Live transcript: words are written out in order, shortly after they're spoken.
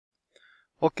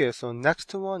Okay, so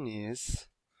next one is,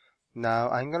 now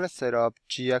I'm gonna set up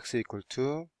gx equal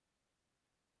to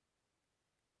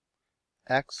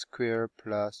x squared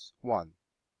plus 1.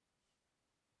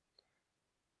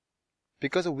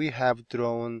 Because we have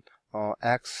drawn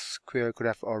x squared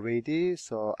graph already,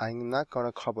 so I'm not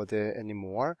gonna cover that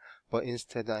anymore, but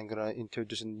instead I'm gonna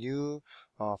introduce a new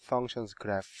functions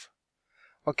graph.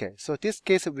 Okay, so this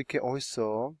case we can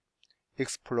also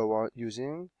explore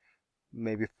using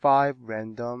maybe 5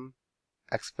 random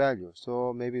x values.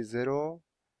 So maybe 0,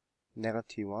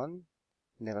 -1,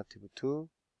 -2,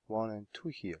 1, and 2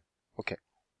 here. Okay.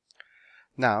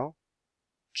 Now,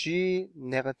 g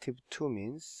 -2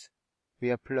 means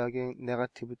we are plugging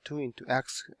 -2 into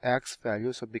x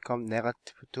value, so become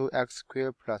 -2x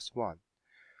squared plus 1.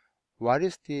 What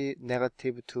is the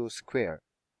 -2 square?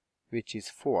 Which is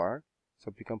 4,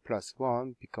 so become plus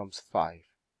 1 becomes 5,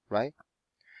 right?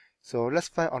 So let's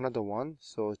find another one.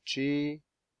 So g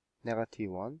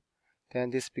 -1, then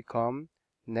this become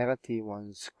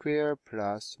 -1 squared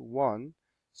plus 1,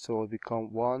 so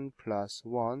become 1 plus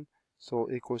 1,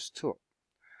 so equals 2.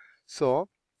 So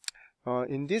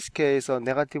in this case,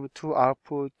 -2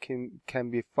 output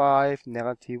can be 5,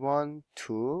 -1,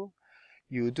 2.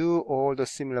 You do all the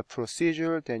similar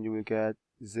procedure, then you will get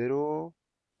 0,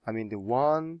 the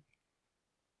 1,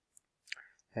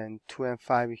 and 2 and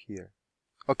 5 here.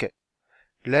 Okay,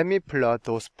 let me plot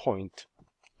those points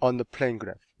on the plane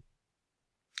graph.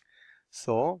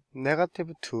 So,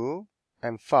 -2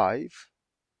 and 5,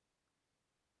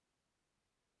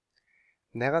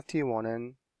 -1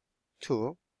 and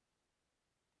 2,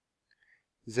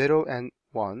 0 and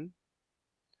 1,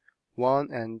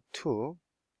 1 and 2,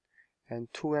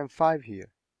 and 2 and 5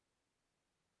 here.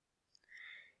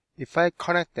 If I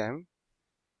connect them,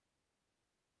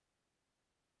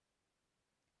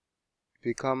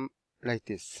 become like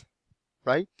this,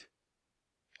 right?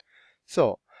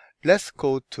 So, let's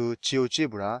go to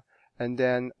GeoGebra, and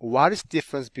then what is the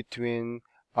difference between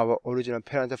our original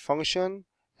parent function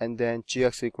and then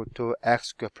gx equal to x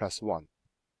squared plus 1.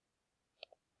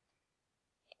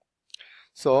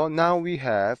 So now we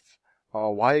have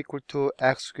y equal to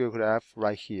x squared graph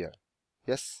right here.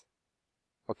 Yes?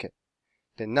 Okay.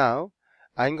 Then now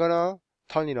I'm gonna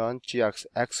turn it on gx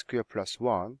x squared plus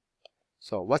 1.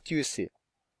 So what do you see?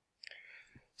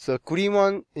 So green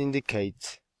one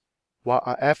indicates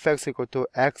fx equal to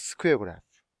x squared graph,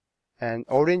 and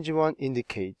orange one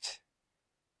indicates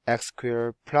x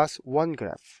squared plus 1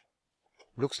 graph.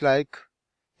 Looks like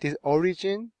this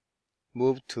origin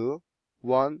moved to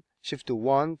 1, shift to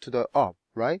 1 to the up,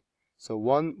 right? So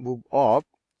 1 move up,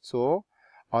 so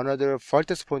another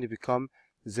vertex point become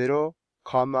 0,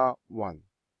 1.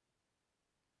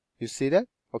 You see that?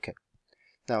 Okay.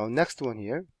 Now next one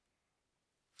here.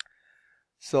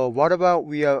 So what about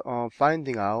we are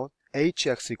finding out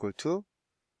hx equal to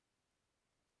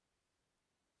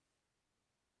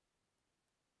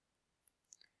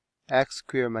x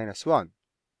squared minus 1.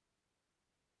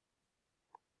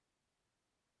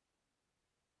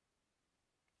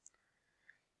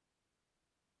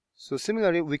 So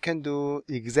similarly, we can do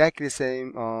exactly the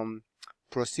same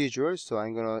procedure. So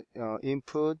I'm gonna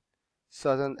input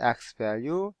certain x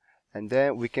value, and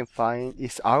then we can find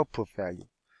its output value.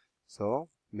 So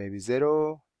maybe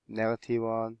 0,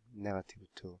 -1,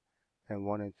 -2, and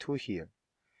 1 and 2 here.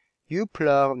 You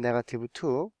plug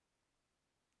 -2,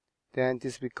 then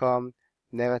this becomes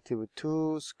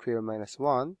 -2 squared minus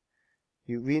 1.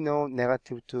 We know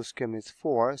 -2 squared means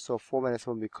 4, so 4 minus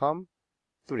 1 become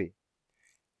 3.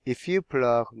 If you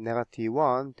plug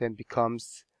 -1, then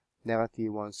becomes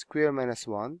 -1 squared minus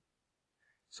 1,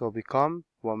 so become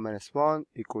 1 minus 1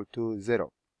 equal to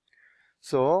 0.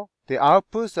 So the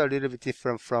outputs are a little bit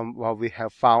different from what we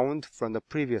have found from the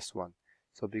previous one.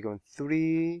 So become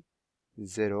 3,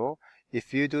 0.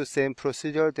 If you do same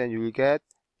procedure, then you will get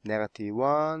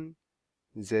 -1,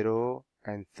 0,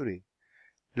 and 3.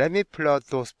 Let me plot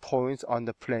those points on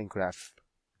the plane graph.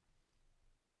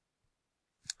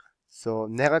 So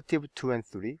 -2 and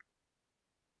 3,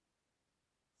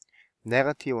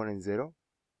 -1 and 0,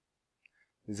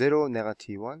 0,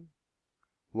 -1,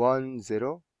 1,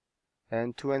 0,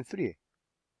 and 2 and 3.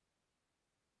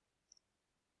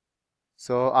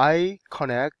 So I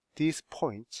connect these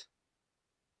points.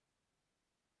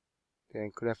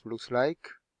 Then graph looks like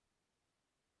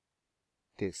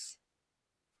this.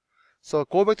 So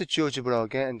go back to GeoGebra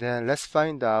again, and then let's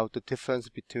find out the difference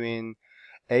between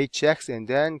hx and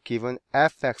then given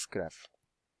fx graph.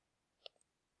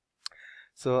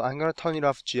 So I'm gonna turn it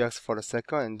off gx for a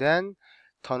second and then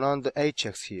turn on the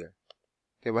hx here.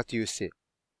 Then what do you see?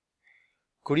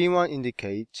 Green one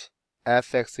indicates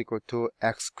fx equal to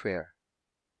x squared.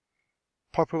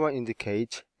 purple one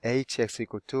indicates hx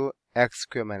equal to x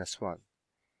squared minus 1.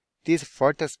 This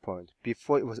vertex point,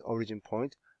 before it was origin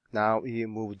point, now we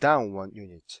move down 1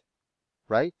 unit,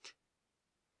 right?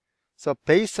 So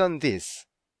based on this,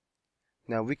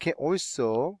 now we can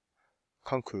also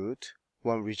conclude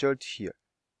one result here.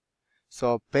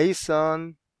 So based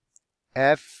on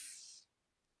fx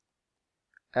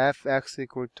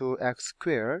equal to x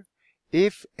squared,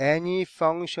 if any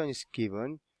function is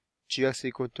given, gx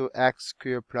equal to x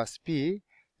squared plus b,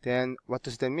 then what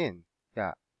does that mean?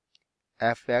 Yeah,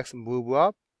 fx move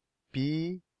up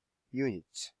b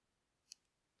units.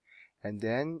 And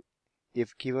then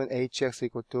if given hx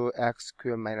equal to x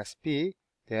squared minus b,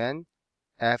 then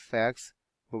fx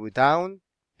move down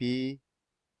b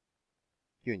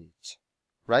units,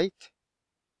 right?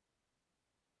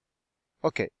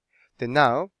 Okay, then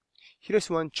now here's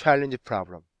one challenge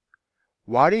problem.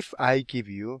 What if I give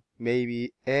you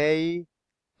maybe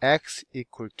ax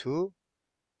equal to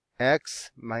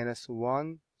x minus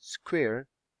 1 squared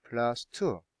plus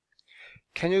 2?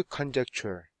 Can you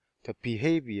conjecture the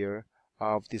behavior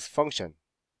of this function?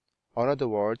 In other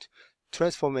words,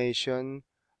 transformation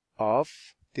of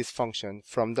this function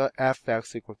from the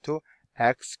fx equal to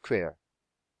x squared.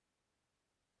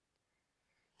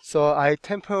 So I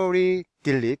temporarily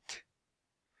delete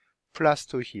plus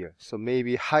 2 here. So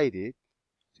maybe hide it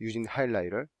using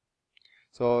highlighter.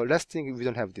 So let's think we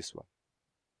don't have this one.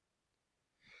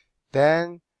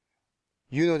 Then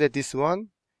you know that this one,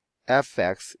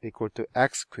 fx equal to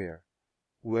x squared,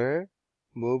 will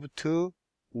move to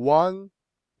 1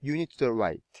 unit to the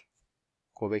right.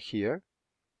 Go back here,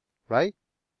 right?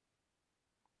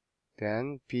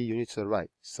 Then b unit to the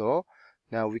right. So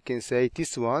now we can say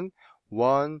this one,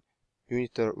 1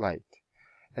 unit to the right.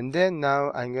 And then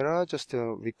now I'm gonna just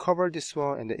recover this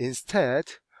one and instead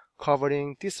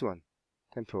covering this one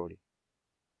temporarily.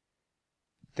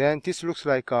 Then this looks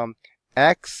like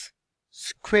x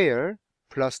squared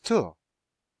plus 2.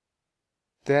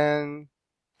 Then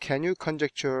can you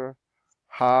conjecture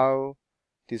how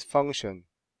this function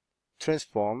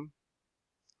transform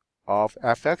of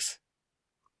fx?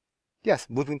 Yes,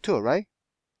 moving 2, right?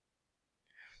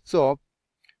 So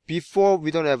before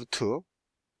we don't have 2,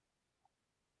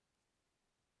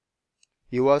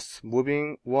 it was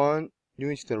moving 1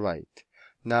 unit to the right.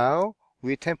 Now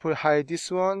we temporarily hide this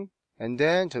one and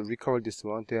then to recover this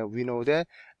one. Then we know that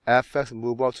fx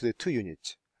move up to the 2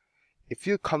 units. If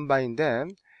you combine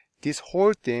them, this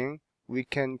whole thing we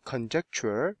can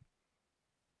conjecture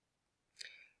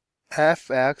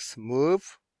fx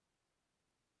move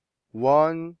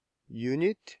 1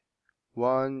 unit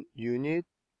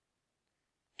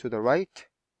to the right,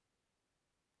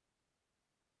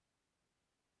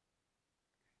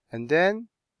 and then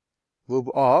move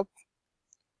up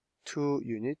 2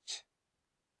 units.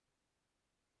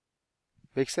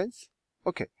 Make sense?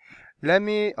 Okay, let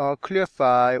me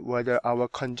clarify whether our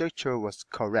conjecture was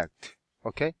correct.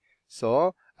 Okay,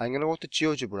 so I'm gonna go to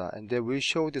GeoGebra and then we'll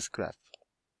show this graph.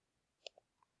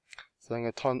 So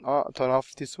I'm gonna turn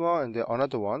off this one and then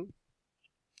another one.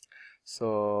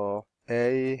 So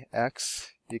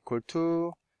ax equal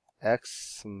to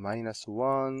x minus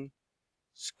 1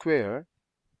 squared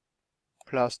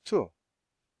plus 2.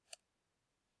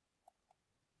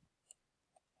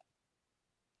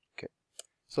 Okay,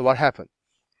 so what happened?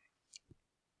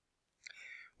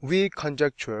 We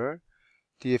conjecture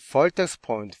the vertex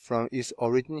point from its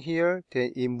origin here,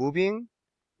 then in moving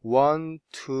 1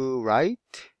 to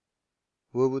right,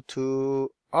 move to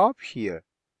up here.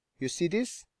 You see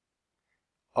this?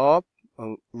 Up,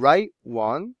 right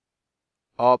 1,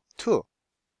 up 2.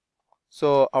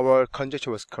 So our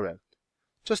conjecture was correct.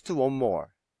 Just one more.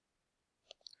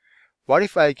 What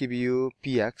if I give you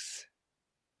bx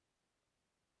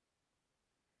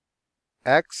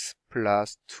x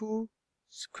plus 2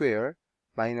 squared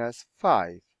minus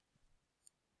 5?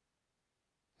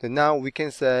 Then now we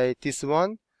can say this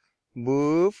one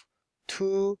move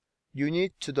 2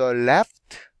 units to the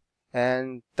left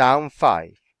and down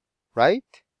 5, right?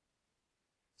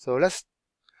 So let's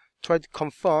try to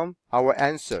confirm our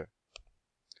answer.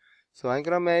 So I'm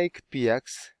gonna make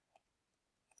bx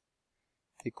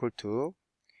equal to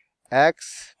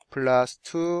x plus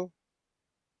 2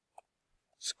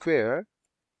 squared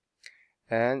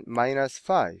and minus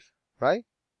 5, right?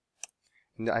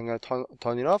 And then I'm going to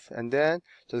turn it off and then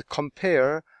just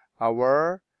compare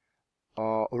our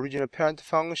original parent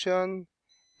function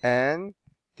and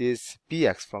this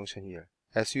bx function here.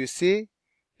 As you see,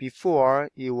 before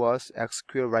it was x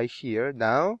squared right here.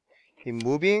 Now it's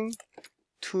moving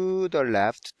to the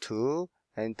left 2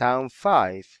 and down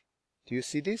 5. Do you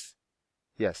see this?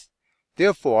 Yes.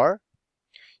 Therefore,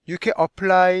 you can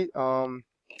apply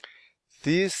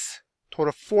this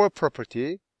total 4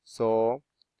 property. So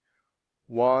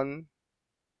 1,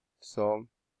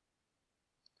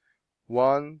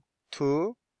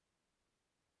 2,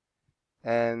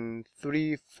 and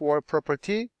 3, 4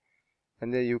 property,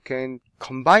 and then you can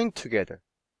combine together.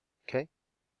 Okay,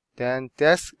 then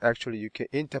that's actually you can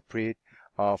interpret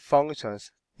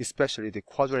functions, especially the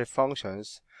quadratic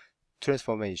functions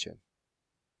transformation.